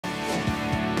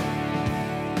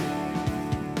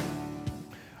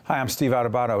Hi, I'm Steve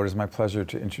Adubato. It is my pleasure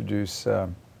to introduce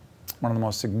one of the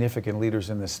most significant leaders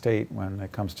in the state when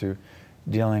it comes to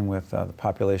dealing with the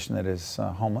population that is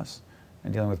homeless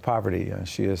and dealing with poverty.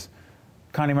 She is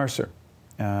Connie Mercer,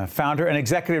 founder and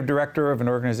executive director of an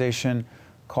organization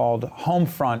called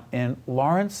HomeFront in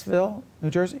Lawrenceville, New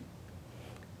Jersey?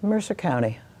 Mercer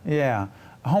County. Yeah.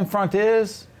 HomeFront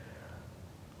is?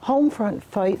 HomeFront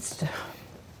fights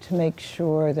to make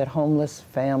sure that homeless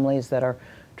families that are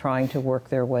trying to work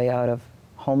their way out of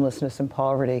homelessness and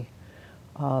poverty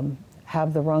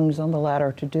have the rungs on the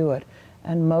ladder to do it,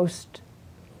 and most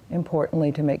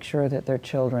importantly to make sure that their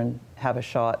children have a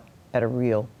shot at a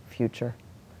real future.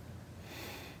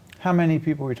 How many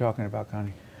people are we talking about,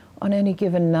 Connie? On any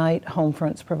given night,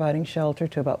 HomeFront's providing shelter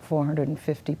to about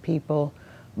 450 people,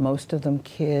 most of them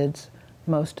kids,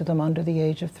 most of them under the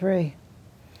age of 3.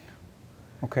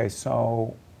 Okay,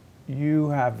 so you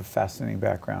have a fascinating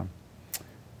background.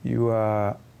 You're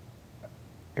a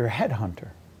headhunter,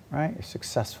 right? You're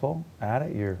successful at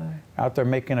it. You're out there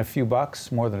making a few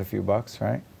bucks, more than a few bucks,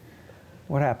 right?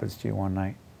 What happens to you one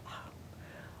night?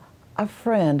 A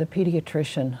friend, a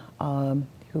pediatrician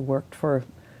who worked for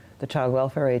the Child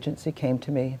Welfare Agency, came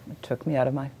to me, took me out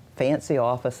of my fancy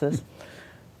offices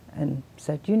and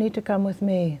said, "You need to come with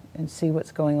me and see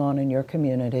what's going on in your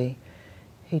community."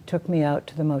 He took me out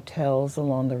to the motels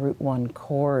along the Route 1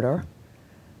 corridor,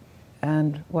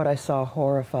 and what I saw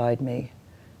horrified me.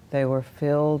 They were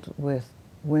filled with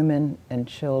women and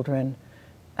children,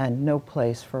 and no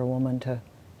place for a woman to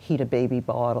heat a baby's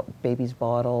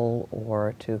bottle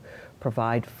or to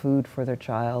provide food for their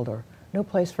child, or no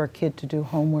place for a kid to do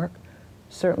homework,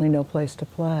 certainly no place to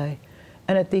play.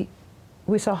 And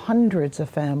we saw hundreds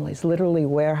of families literally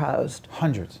warehoused.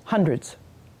 Hundreds?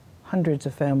 Hundreds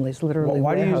of families literally warehoused.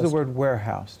 Why do you use the word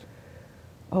warehoused?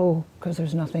 Oh, because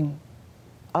there's no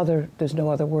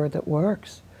other word that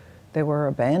works. They were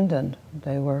abandoned.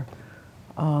 They were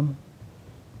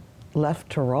left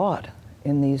to rot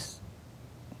in these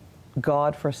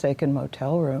God-forsaken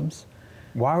motel rooms.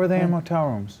 Why were they in motel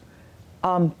rooms?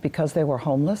 Because they were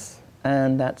homeless,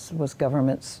 and that was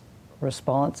government's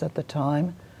response at the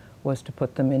time, was to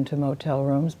put them into motel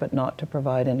rooms, but not to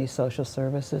provide any social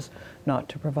services, not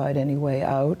to provide any way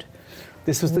out.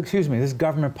 This was, excuse me, this is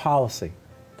government policy.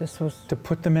 This was to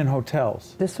put them in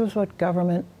hotels. This was what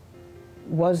government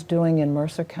was doing in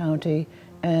Mercer County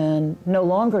and no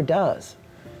longer does.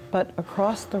 But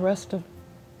across the rest of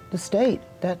the state,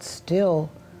 that's still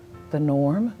the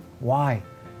norm. Why?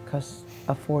 Because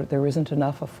there isn't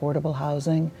enough affordable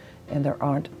housing, and there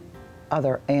aren't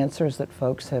other answers that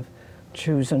folks have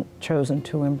chosen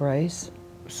to embrace.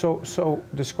 So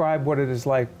describe what it is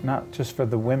like, not just for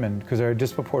the women, because there are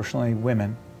disproportionately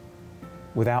women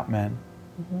without men.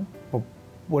 Mm-hmm. But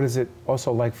what is it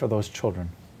also like for those children?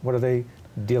 What are they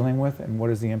dealing with, and what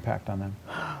is the impact on them?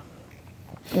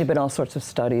 There have been all sorts of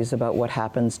studies about what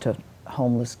happens to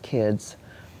homeless kids.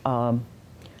 Not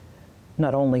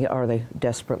only are they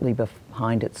desperately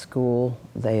behind at school,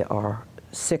 they are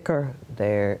sicker,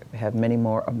 they have many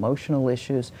more emotional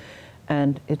issues,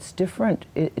 and it's different.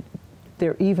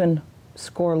 They're even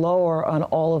score lower on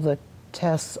all of the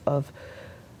tests of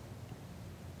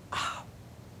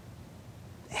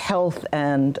health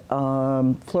and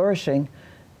flourishing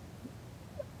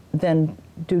than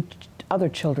do other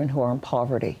children who are in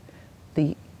poverty.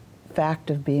 The fact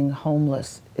of being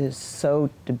homeless is so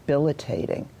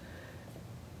debilitating.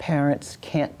 Parents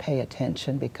can't pay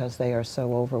attention because they are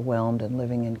so overwhelmed and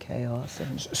living in chaos.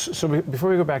 So before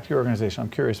we go back to your organization, I'm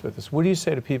curious about this. What do you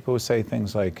say to people who say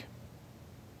things like,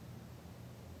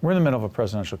 we're in the middle of a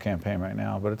presidential campaign right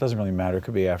now, but it doesn't really matter, it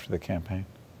could be after the campaign.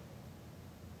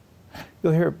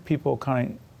 You'll hear people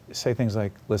kind of say things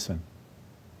like, listen,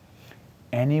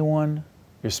 anyone,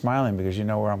 you're smiling because you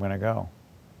know where I'm going to go.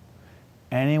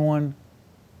 Anyone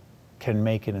can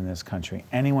make it in this country.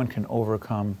 Anyone can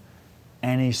overcome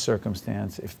any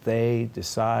circumstance if they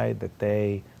decide that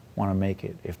they want to make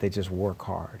it, if they just work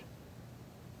hard.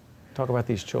 Talk about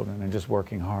these children and just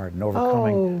working hard and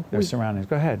overcoming their surroundings.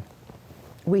 Go ahead.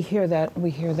 We hear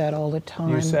that all the time.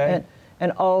 You say?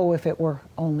 And oh, if it were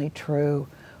only true.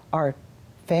 Our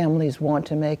families want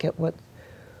to make it.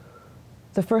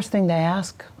 The first thing they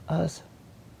ask us,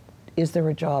 is there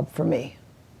a job for me?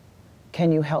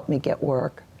 Can you help me get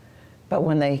work? But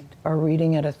when they are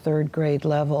reading at a 3rd grade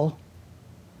level,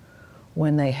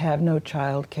 when they have no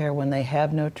child care, when they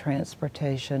have no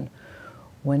transportation,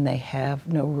 when they have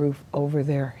no roof over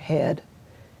their head,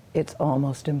 it's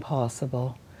almost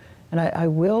impossible. And I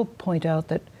will point out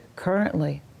that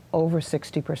currently over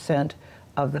 60%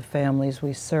 of the families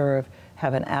we serve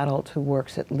have an adult who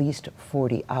works at least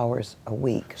 40 hours a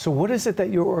week. So what is it that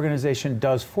your organization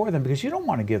does for them? Because you don't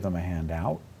want to give them a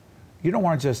handout. You don't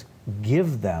want to just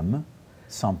give them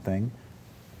something.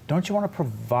 Don't you want to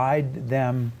provide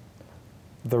them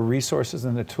the resources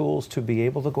and the tools to be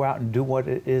able to go out and do what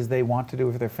it is they want to do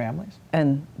with their families?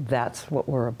 And that's what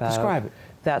we're about. Describe it.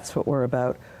 That's what we're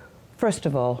about. First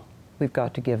of all, we've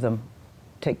got to give them,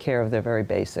 take care of their very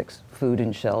basics, food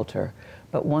and shelter.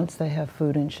 But once they have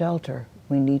food and shelter,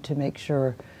 we need to make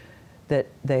sure that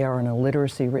they are in a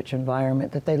literacy-rich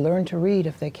environment, that they learn to read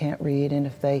if they can't read, and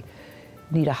if they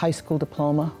need a high school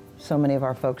diploma. So many of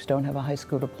our folks don't have a high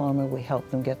school diploma. We help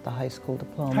them get the high school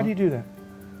diploma. How do you do that?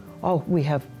 Oh, we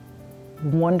have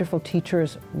wonderful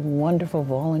teachers, wonderful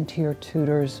volunteer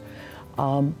tutors,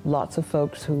 lots of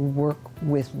folks who work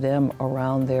with them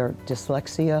around their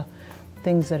dyslexia,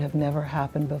 things that have never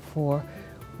happened before.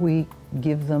 We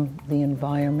give them the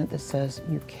environment that says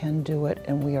you can do it,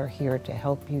 and we are here to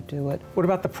help you do it. What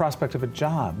about the prospect of a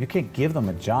job? You can't give them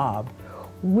a job.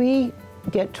 We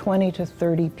get 20 to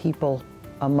 30 people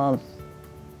a month,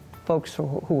 folks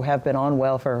who have been on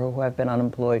welfare, who have been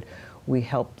unemployed. We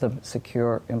help them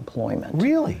secure employment.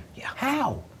 Really? Yeah.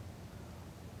 How?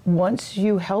 Once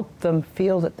you help them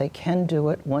feel that they can do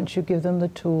it, once you give them the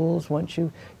tools, once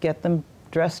you get them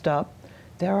dressed up,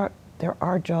 there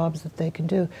are jobs that they can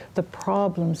do. The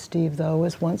problem, Steve, though,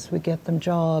 is once we get them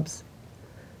jobs,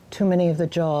 too many of the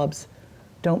jobs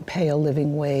don't pay a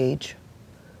living wage.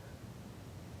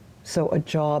 So a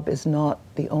job is not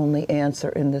the only answer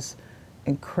in this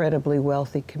incredibly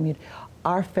wealthy community.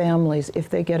 Our families, if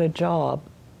they get a job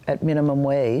at minimum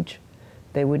wage,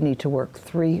 they would need to work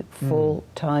 3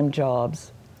 full-time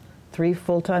jobs, 3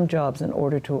 full-time jobs in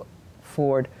order to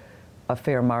afford a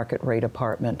fair market rate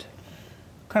apartment.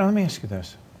 Connie, let me ask you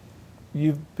this.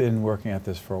 You've been working at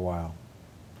this for a while.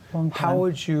 Long time. How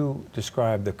would you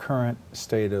describe the current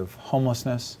state of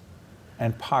homelessness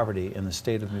and poverty in the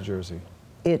state of New Jersey?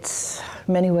 It's,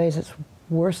 in many ways, it's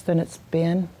worse than it's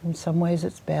been. In some ways,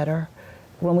 it's better.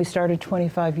 When we started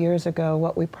 25 years ago,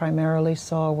 what we primarily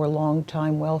saw were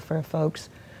long-time welfare folks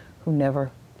who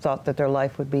never thought that their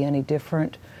life would be any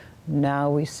different. Now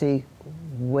we see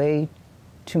way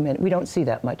too many. We don't see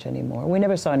that much anymore. We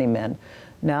never saw any men.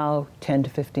 Now 10 to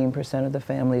 15% of the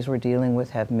families we're dealing with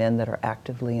have men that are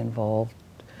actively involved,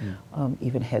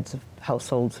 even heads of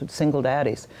households, single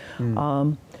daddies.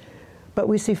 But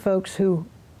we see folks who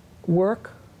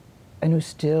work and who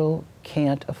still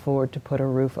can't afford to put a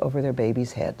roof over their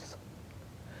babies' heads.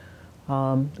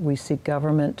 We see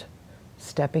government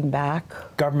stepping back.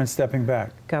 Government stepping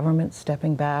back. Government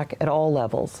stepping back at all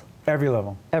levels. Every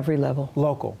level. Every level.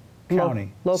 Local,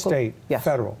 county, local, state, yes.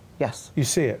 federal. Yes. You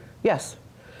see it. Yes.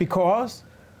 Because?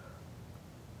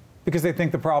 Because they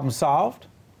think the problem's solved?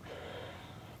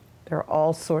 There are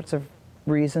all sorts of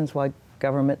reasons why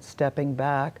government's stepping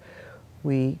back.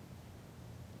 We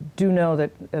do know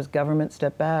that as government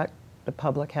step back, the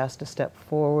public has to step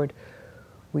forward.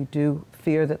 We do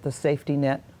fear that the safety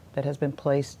net that has been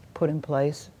put in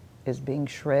place is being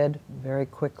shred very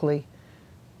quickly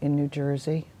in New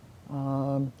Jersey.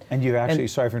 And you actually,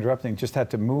 sorry for interrupting, just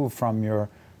had to move from your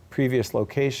previous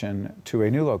location to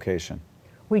a new location.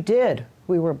 We did.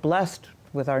 We were blessed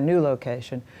with our new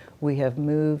location. We have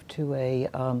moved to a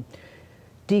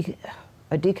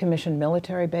decommissioned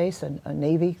military base, a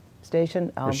Navy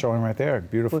station. We're showing right there.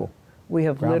 Beautiful. We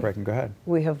have groundbreaking. Go ahead.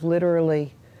 We have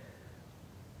literally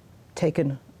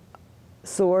taken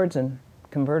swords and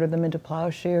converted them into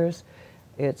plowshares.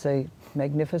 It's a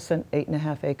magnificent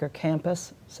 8.5-acre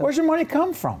campus. So where's your money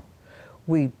come from?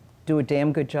 We do a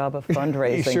damn good job of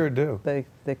fundraising. You sure do.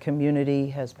 The community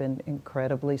has been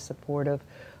incredibly supportive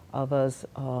of us.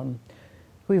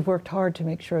 We've worked hard to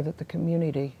make sure that the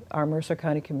community, our Mercer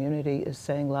County community, is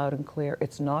saying loud and clear,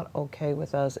 it's not okay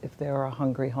with us if there are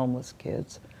hungry, homeless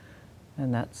kids.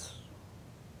 And that's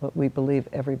what we believe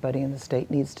everybody in the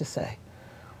state needs to say.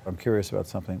 I'm curious about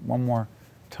something. One more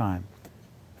time.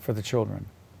 For the children,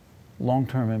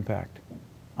 long-term impact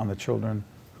on the children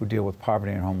who deal with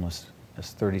poverty and homelessness.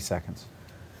 30 seconds.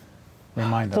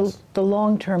 Remind us. The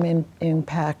long-term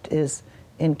impact is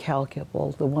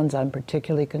incalculable. The ones I'm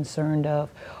particularly concerned of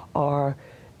are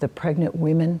the pregnant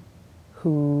women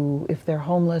who, if they're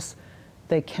homeless,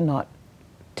 they cannot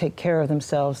take care of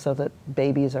themselves so that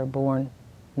babies are born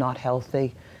not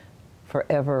healthy.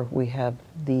 Forever we have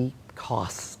the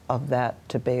costs of that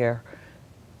to bear,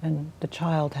 and the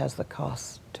child has the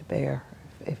costs to bear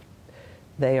if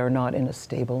they are not in a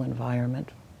stable environment.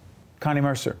 Connie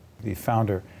Mercer, the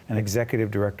founder and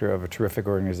executive director of a terrific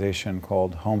organization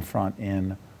called HomeFront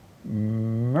in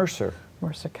Mercer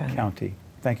County.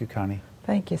 Thank you, Connie.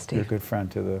 Thank you, Steve. You're a good friend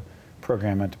to the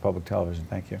program and to public television.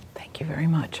 Thank you. Thank you very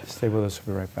much. Stay with us.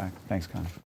 We'll be right back. Thanks, Connie.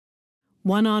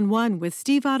 One-on-One with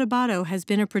Steve Adubato has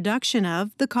been a production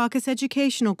of the Caucus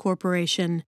Educational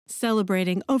Corporation,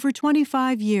 celebrating over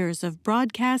 25 years of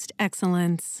broadcast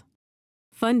excellence.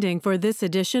 Funding for this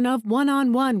edition of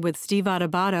One-on-One with Steve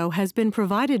Adubato has been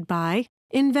provided by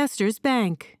Investors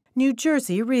Bank, New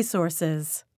Jersey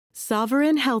Resources,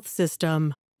 Sovereign Health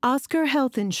System, Oscar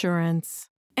Health Insurance,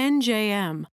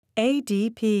 NJM,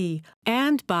 ADP,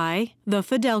 and by the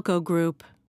Fidelco Group.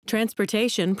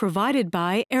 Transportation provided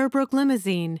by Airbrook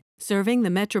Limousine, serving the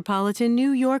metropolitan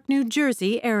New York, New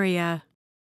Jersey area.